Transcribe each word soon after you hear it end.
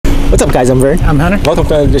What's up, guys? I'm Vern. I'm Hunter. Welcome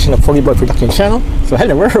to another edition of Pogiboy Production Channel. So,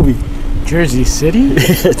 Hunter, where are we? Jersey City?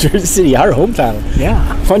 Jersey City, our hometown.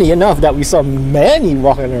 Yeah. Funny enough that we saw Manny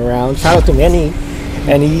walking around. Shout out to Manny.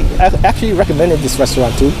 And he actually recommended this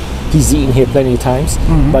restaurant too. He's eaten here plenty of times.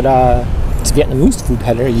 But it's Vietnamese food,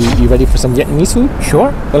 Hunter. You ready for some Vietnamese food?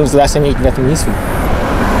 Sure. When was the last time you ate Vietnamese food?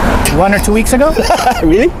 1 or 2 weeks ago?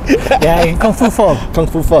 Really? Yeah, Kung Fu Pho. Kung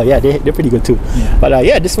Fu Pho, yeah, they're pretty good too. Yeah. But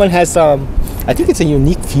yeah, this one has, I think it's a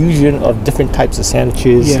unique fusion of different types of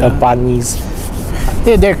sandwiches, of banh mi's.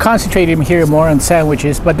 They're concentrated here more on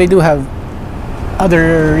sandwiches, but they do have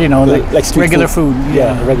other, you know, like regular food.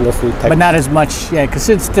 Yeah, regular food type. But not as much, yeah, because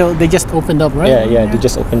it's still, they just opened up, right? Yeah, they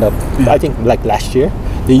just opened up. I think like last year.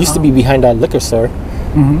 They used to be behind a liquor store.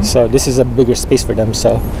 So this is a bigger space for them.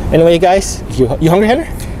 So anyway, guys, you hungry, Hunter?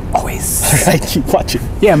 Always. All right, keep watching.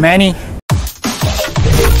 Yeah, Manny.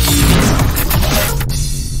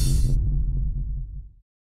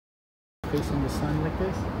 Facing the sun like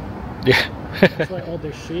this? Yeah. That's why all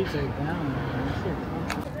their shades are down.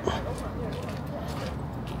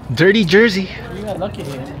 Dirty Jersey. You got lucky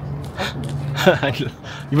here.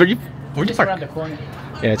 Where'd you park? Around the corner.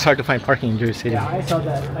 Yeah, it's hard to find parking in Jersey City. Yeah, I saw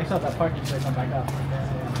that parking place on back up.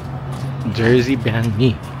 Jersey Banh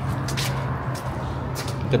Mi.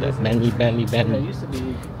 Look at that, Banh Mi. Yeah, it used to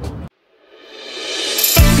be.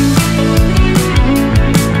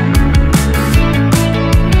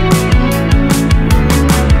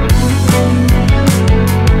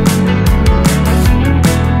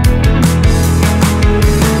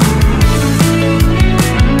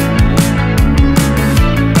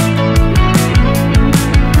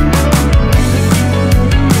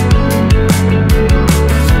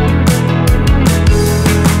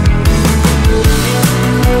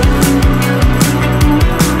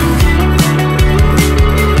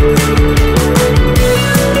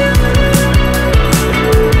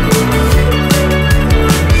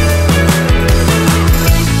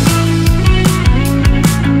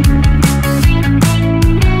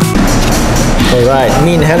 Alright,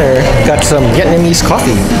 me and Henner got some Vietnamese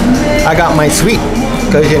coffee. I got my sweet,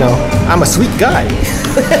 because you know, I'm a sweet guy.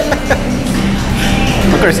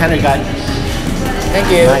 Of course, Henner got. Thank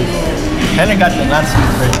you. Nice. Henner got the non-sweet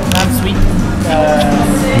version. Non-sweet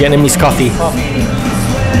Vietnamese coffee.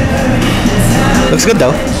 Looks good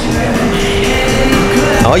though.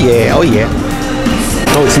 Oh yeah, oh yeah.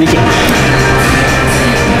 Oh, it's leaking.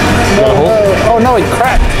 Oh no, it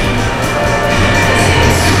cracked.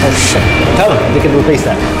 Oh shit. Tell them, they can replace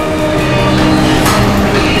that.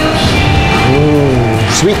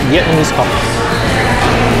 Sweet Vietnamese coffee.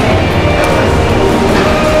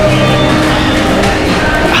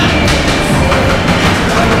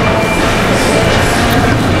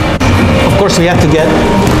 Of course, we have to get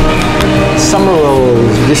summer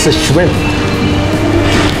rolls. This is shrimp.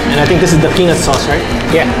 And I think this is the peanut sauce, right?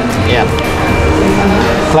 Yeah. Yeah.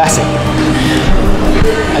 Classic.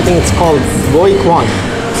 I think it's called Boy Quan.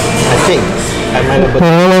 I think. I might have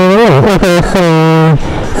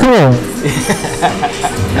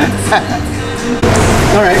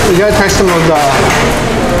Alright, we gotta try some of the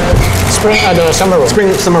the summer roll.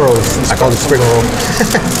 summer rolls. I call it spring roll.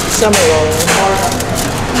 Summer roll.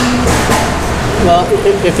 Well,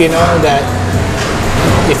 if you know that,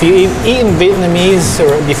 if you eaten Vietnamese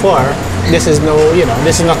before, this is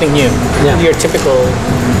this is nothing new. Yeah. Your typical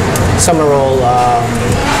summer roll.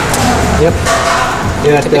 Yep. You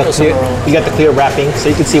got the clear wrapping, so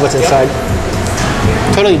you can see what's inside.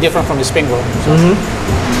 Totally different from the spring roll. So.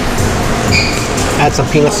 Add some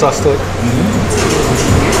peanut sauce to it.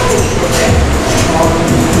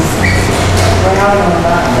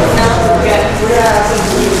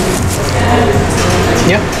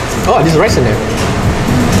 Yeah. Oh, there's rice in there.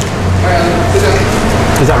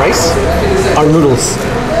 Is that rice? Or noodles?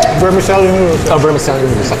 Vermicelli noodles. Oh, vermicelli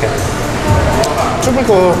noodles. Okay.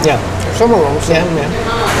 Typical. Yeah. Summer rolls. Yeah.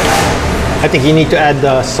 I think you need to add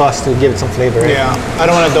the sauce to give it some flavor. Right? Yeah. I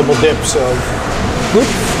don't want to double dip, so. Good.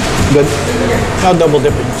 Good. Not double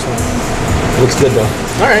dipping. So. Looks good though.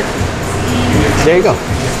 All right. There you go.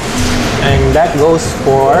 And that goes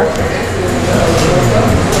for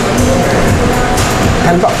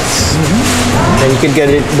 $10. Then you can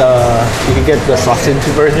get the sausage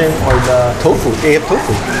version or the tofu. They have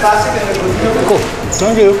tofu. Cool.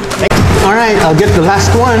 Thank you. All right, I'll get the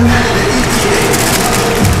last one.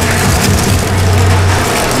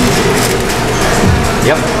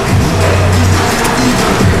 Yep.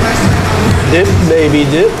 Dip, baby,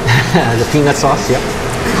 dip. The peanut sauce. Yep.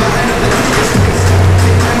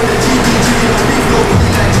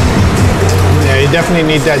 Yeah, you definitely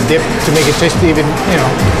need that dip to make it taste even,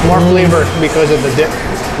 more flavor because of the dip.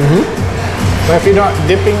 But if you're not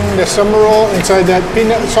dipping the summer roll inside that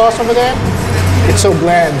peanut sauce over there, it's so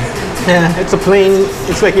bland. Yeah, it's a plain.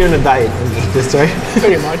 It's like you're on a diet when you eat this, right?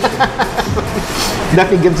 Pretty much.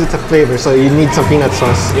 Definitely gives it a flavor, so you need some peanut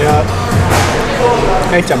sauce. Yeah.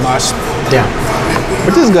 It's a must. Yeah,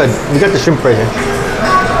 but this is good. We got the shrimp version.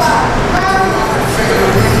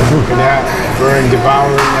 Look at that. Vern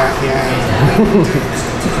devouring that, yeah.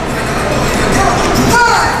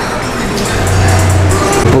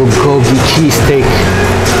 Bulgogi cheesesteak.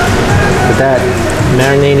 With that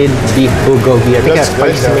marinated beef bulgogi. I think that's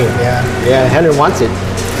spicy to me. Yeah. Yeah, Henry wants it.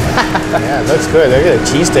 Yeah, that's good. Look at a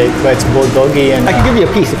cheesesteak, but it's bulgogi and I can give you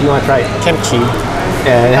a piece if you want to try it. kimchi.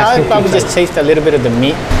 Yeah, it has I'll kimchi probably inside. just taste a little bit of the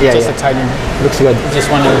meat. Yeah, just yeah. a tiny. Looks good. Just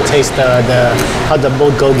want to taste how the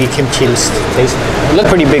bulgogi kimchi tastes. It looked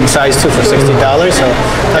pretty big size too for $60, so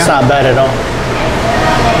that's not bad at all.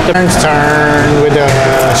 Turns turn with the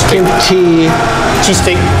Kimchi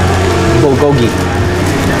cheesesteak. bulgogi.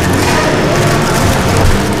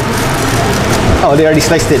 Oh, they already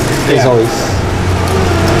sliced it as Yeah. always.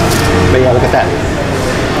 But yeah, look at that.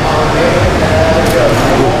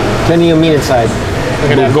 Plenty of meat inside.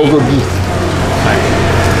 Look at that Bulgogi meat. beef.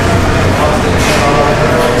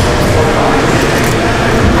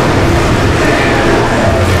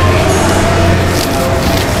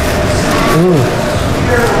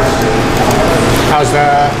 How's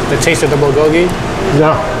the taste of the bulgogi?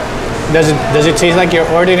 Yeah. Does it taste like your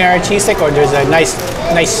ordinary cheesesteak, or there's a nice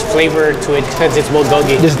flavor to it because it's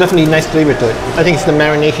bulgogi? There's definitely nice flavor to it. I think it's the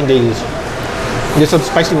marination they use. There's some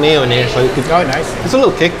spicy mayo in there, so Oh, nice. it's a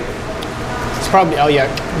little kick. It's probably okay.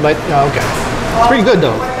 It's pretty good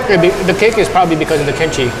though. The kick is probably because of the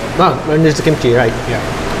kimchi. Oh, and there's the kimchi, right? Yeah.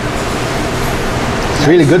 It's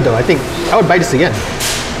really good though. I think I would buy this again.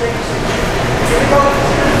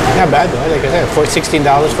 Not bad though. Like I said, for $16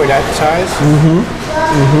 for that size.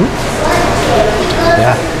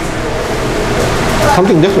 Yeah.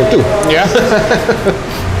 Something different too. Yeah.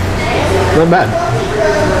 Not bad.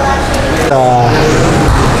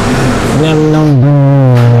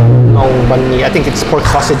 No banh mi. I think it's pork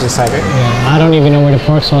sausage inside, right? I don't even know where the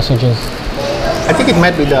pork sausage is. I think it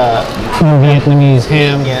might be the Vietnamese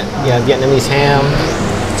ham. Vietnamese ham.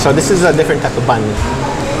 So this is a different type of banh mi.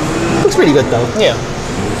 Looks pretty good though. Yeah.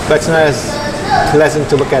 But it's not as pleasant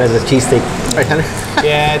to look at as a cheesesteak. Right, Tanner?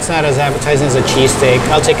 Yeah, it's not as appetizing as a cheesesteak.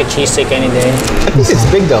 I'll take a cheesesteak any day. At least it's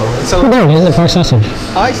big though. It's a, There it is, the pork sausage.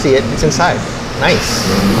 oh, I see it. It's inside. Nice.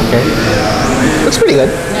 Okay. Looks pretty good.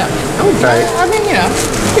 Yeah. I would try it. I mean, you know.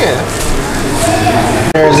 Yeah.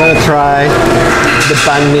 We're gonna try the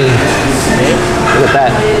banh mi. Look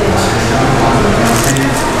at that.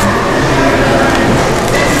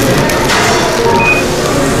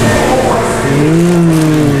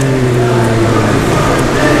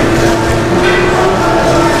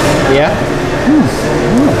 Yeah.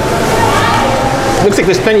 Looks like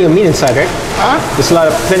there's plenty of meat inside, right? Huh? There's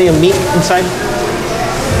plenty of meat inside.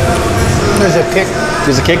 There's a kick.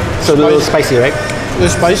 There's a kick, so a little spicy, right?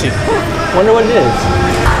 It's spicy. Wonder what it is.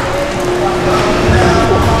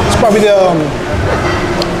 It's probably the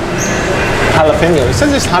Jalapeno. It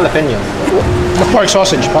says it's jalapeno. pork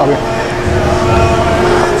sausage, probably.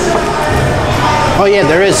 Oh yeah,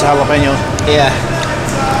 there is jalapeno. Yeah.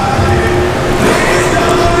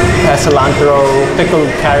 Cilantro, pickled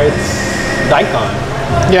carrots, daikon,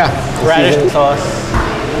 Yeah. Radish. seasoning sauce,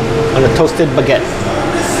 on a toasted baguette.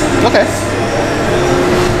 Okay.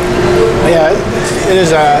 Yeah, it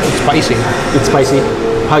is. It's spicy. It's spicy.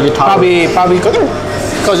 How'd you top it? Probably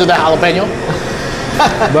because of the jalapeno.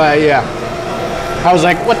 But yeah, I was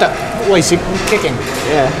like, what the? Why is he kicking?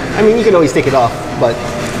 Yeah. I mean, you can always take it off, but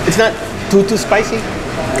it's not too spicy.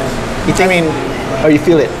 You think? I mean, or you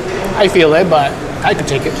feel it? I feel it, but I could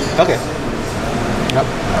take it. Okay. Yep.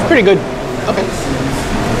 Pretty good. Okay.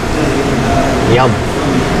 Yum.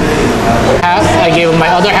 Half. I gave him my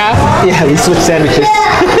other half, Yeah, we switched sandwiches.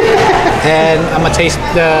 and I'm gonna taste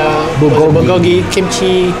the bulgogi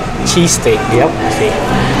kimchi cheesesteak. Yep. See.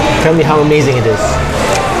 Tell me how amazing it is.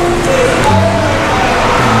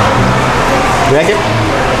 You like it?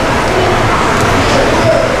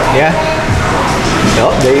 Yeah?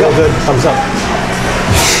 Oh, there you go. Good. Thumbs up.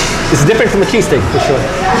 It's different from a cheesesteak, for sure.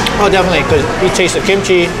 Oh, definitely, because you taste the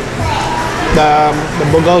kimchi, the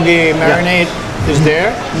bulgogi marinade is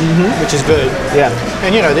there, which is good. Yeah.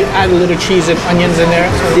 And you know, they add a little cheese and onions in there.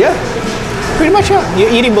 So Yeah. pretty much, yeah.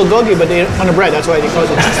 You're eating bulgogi, but they on the bread. That's why they call it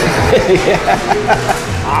cheesesteak.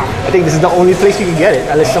 I think this is the only place you can get it,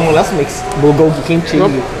 unless someone else makes bulgogi kimchi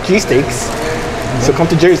cheesesteaks. So come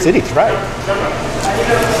to Jersey City, try it.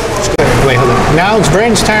 Wait, hold on. Now it's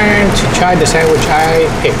Vern's turn to try the sandwich I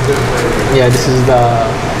picked. Yeah, this is the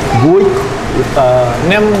with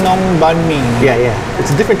Nem Nong Banh Mi. yeah.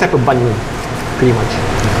 It's a different type of banh mi, pretty much.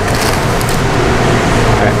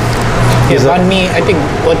 Alright. Yeah, banh mi. I think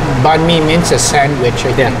what banh mi means is sandwich.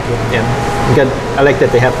 I think. Yeah. I like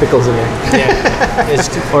that they have pickles in there. Yeah. It's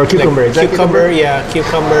Or cucumber. Like cucumber, yeah,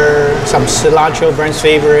 cucumber. Some cilantro, Vern's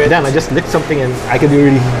favorite. Damn, I just licked something and I could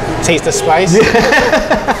really Taste the spice.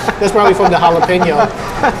 That's probably from the jalapeno.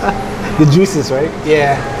 the juices, right?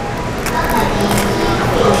 Yeah.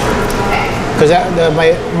 Because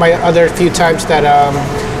my other few times that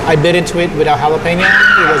I bit into it without jalapeno,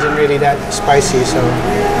 it wasn't really that spicy. So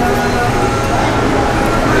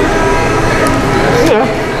Yeah.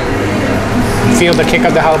 feel the kick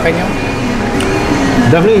of the jalapeno.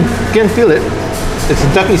 Definitely can feel it. It's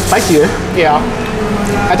definitely spicier. Yeah.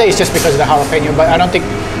 I think it's just because of the jalapeno, but I don't think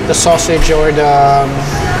the sausage or the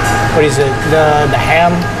what is it? The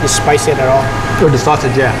ham is spicy at all. Or the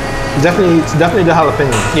sausage, yeah. It's definitely the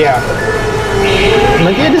jalapeno. Yeah.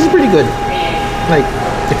 Like, yeah, this is pretty good. Like,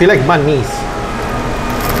 if you like banh mi's.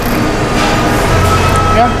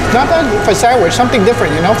 Yeah, not bad for sandwich. Something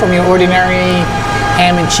different, you know, from your ordinary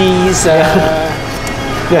ham and cheese,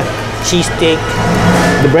 Yeah. cheesesteak.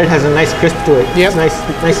 The bread has a nice crisp to it. Yep.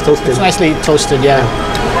 It's nice toasted. It's nicely toasted, yeah.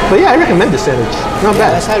 But yeah, I recommend this sandwich. Not Yeah,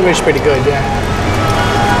 bad. that sandwich is pretty good, yeah.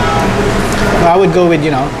 Well, I would go with,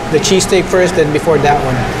 you know, the cheesesteak first, then before that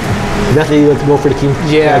one. Definitely let's go for the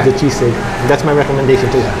Yeah. cheesesteak. That's my recommendation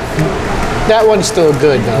too. That one's still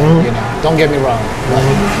good, though, you know. Don't get me wrong.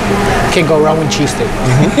 Can't go wrong with cheesesteak.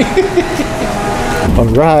 All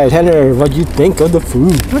right, Henner, what do you think of the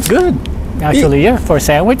food? It's good. Actually, yeah, for a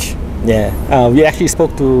sandwich. Yeah, we actually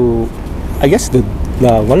spoke to, I guess the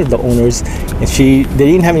one of the owners, and they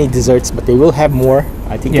didn't have any desserts, but they will have more.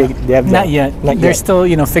 I think Yeah. they have Not yet. They're still,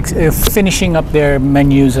 you know, finishing up their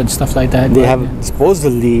menus and stuff like that. They but, have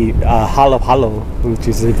supposedly halo halo, which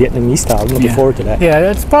is a Vietnamese style. I'm looking yeah. forward to that.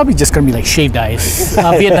 Yeah, it's probably just gonna be like shaved ice,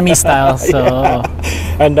 Vietnamese style. So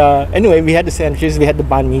And anyway, we had the sandwiches, we had the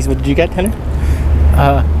banh mi's. What did you get, Henner?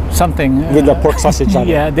 something With the pork sausage on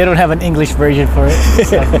it. Yeah, they don't have an English version for it.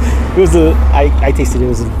 So. It was I tasted it. It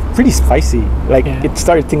was pretty spicy. Like Yeah. it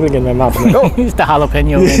started tingling in my mouth. I'm like, oh, It's the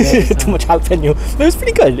jalapeno in it. So. too much jalapeno. But it was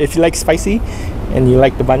pretty good. If you like spicy and you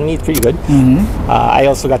like the banh mi, it's pretty good. I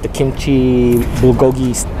also got the kimchi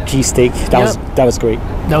bulgogi cheesesteak. That was great.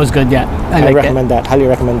 That was good. Yeah, I like recommend that. Highly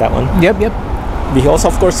recommend that one. Yep. We also,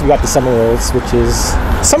 of course, we got the summer rolls, which is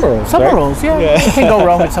summer rolls. Summer right? rolls. Yeah, Yeah. you can't go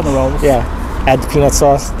wrong with summer rolls. Yeah. Add the peanut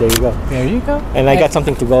sauce. There you go. There you go. And I got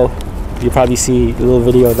something to go. You'll probably see a little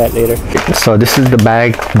video of that later. So this is the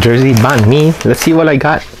bag, Jersey Banh Mi. Let's see what I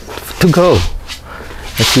got to go.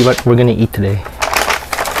 Let's see what we're gonna eat today.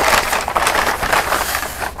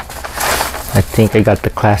 I think I got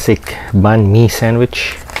the classic banh mi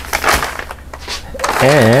sandwich.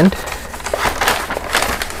 And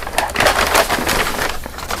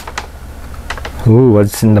ooh,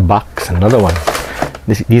 what's in the box? Another one.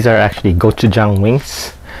 These are actually gochujang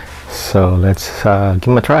wings. So let's give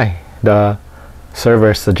them a try. The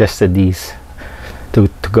server suggested these to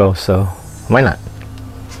go, so why not?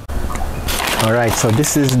 Alright, so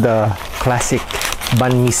this is the classic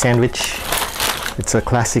banh mi sandwich. It's a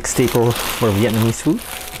classic staple for Vietnamese food.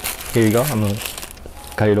 Here you go, I'm gonna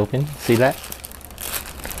cut it open. See that?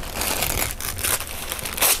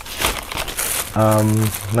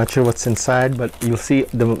 Not sure what's inside, but you'll see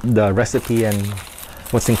the recipe and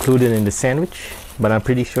what's included in the sandwich. But I'm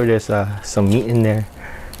pretty sure there's some meat in there.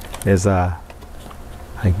 There's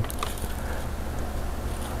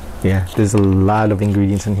there's a lot of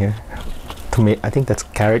ingredients in here. I think that's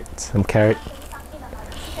some carrot,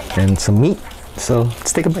 and some meat. So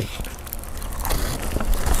let's take a bite.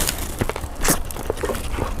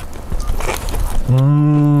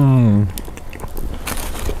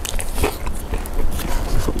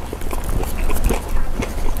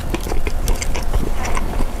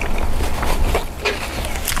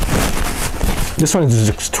 This one is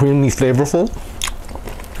extremely flavorful.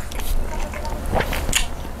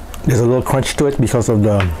 There's a little crunch to it because of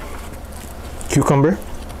the cucumber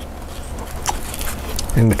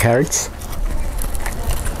and the carrots.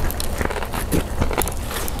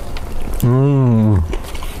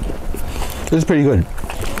 This is pretty good.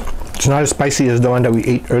 It's not as spicy as the one that we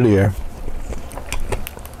ate earlier.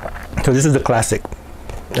 So this is the classic,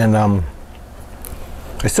 and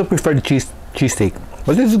I still prefer the cheesesteak,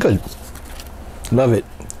 but this is good. Love it.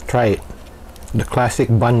 Try it. The classic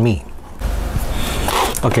banh mi.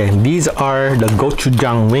 Okay, these are the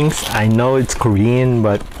gochujang wings. I know it's Korean,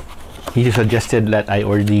 but he suggested that I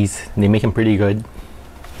order these. They make them pretty good.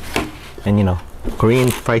 And you know,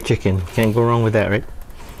 Korean fried chicken. Can't go wrong with that, right?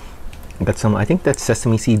 Got some, I think that's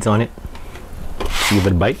sesame seeds on it. give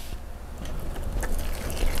it a bite.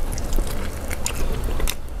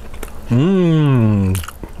 Mmm.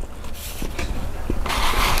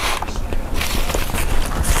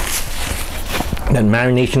 That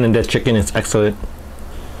marination in that chicken is excellent.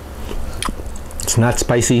 It's not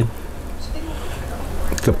spicy.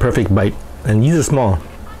 It's a perfect bite, and these are small.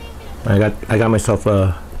 I got myself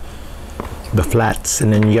the flats,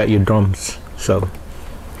 and then you got your drums. So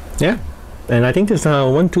yeah, and I think there's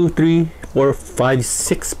 1, 2, 3, 4, 5,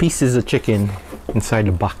 6 pieces of chicken inside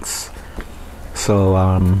the box. So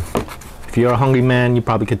if you're a hungry man, you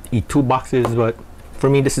probably could eat 2 boxes, but for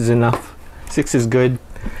me this is enough. 6 is good,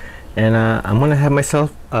 and I'm gonna have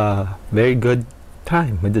myself a very good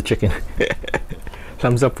time with the chicken.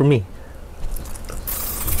 Thumbs up for me.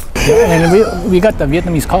 And we got the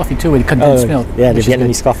Vietnamese coffee too with condensed milk. Yeah, the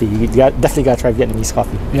Vietnamese coffee. You definitely gotta try Vietnamese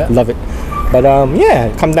coffee. Yeah, love it. But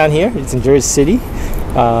yeah, come down here. It's in Jersey City.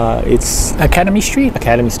 It's Academy Street.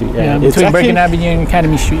 Academy Street. Yeah, it's between Bergen Avenue and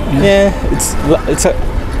Academy Street. Yeah, it's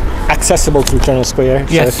accessible to Journal Square.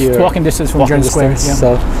 Yes, so if walking distance from Journal Square. Yeah.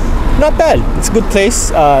 So not bad. It's a good place.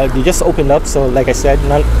 They just opened up, so like I said,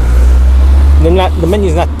 the menu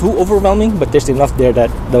is not too overwhelming, but there's enough there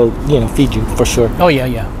that they'll feed you for sure. Oh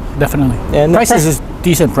yeah, definitely. And prices is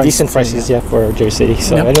decent prices. Decent prices, yeah, for Jersey City.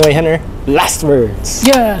 So anyway, Henner, last words.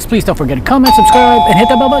 Yes, please don't forget to comment, subscribe, and hit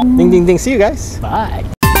the bell button. Ding ding ding. See you guys. Bye.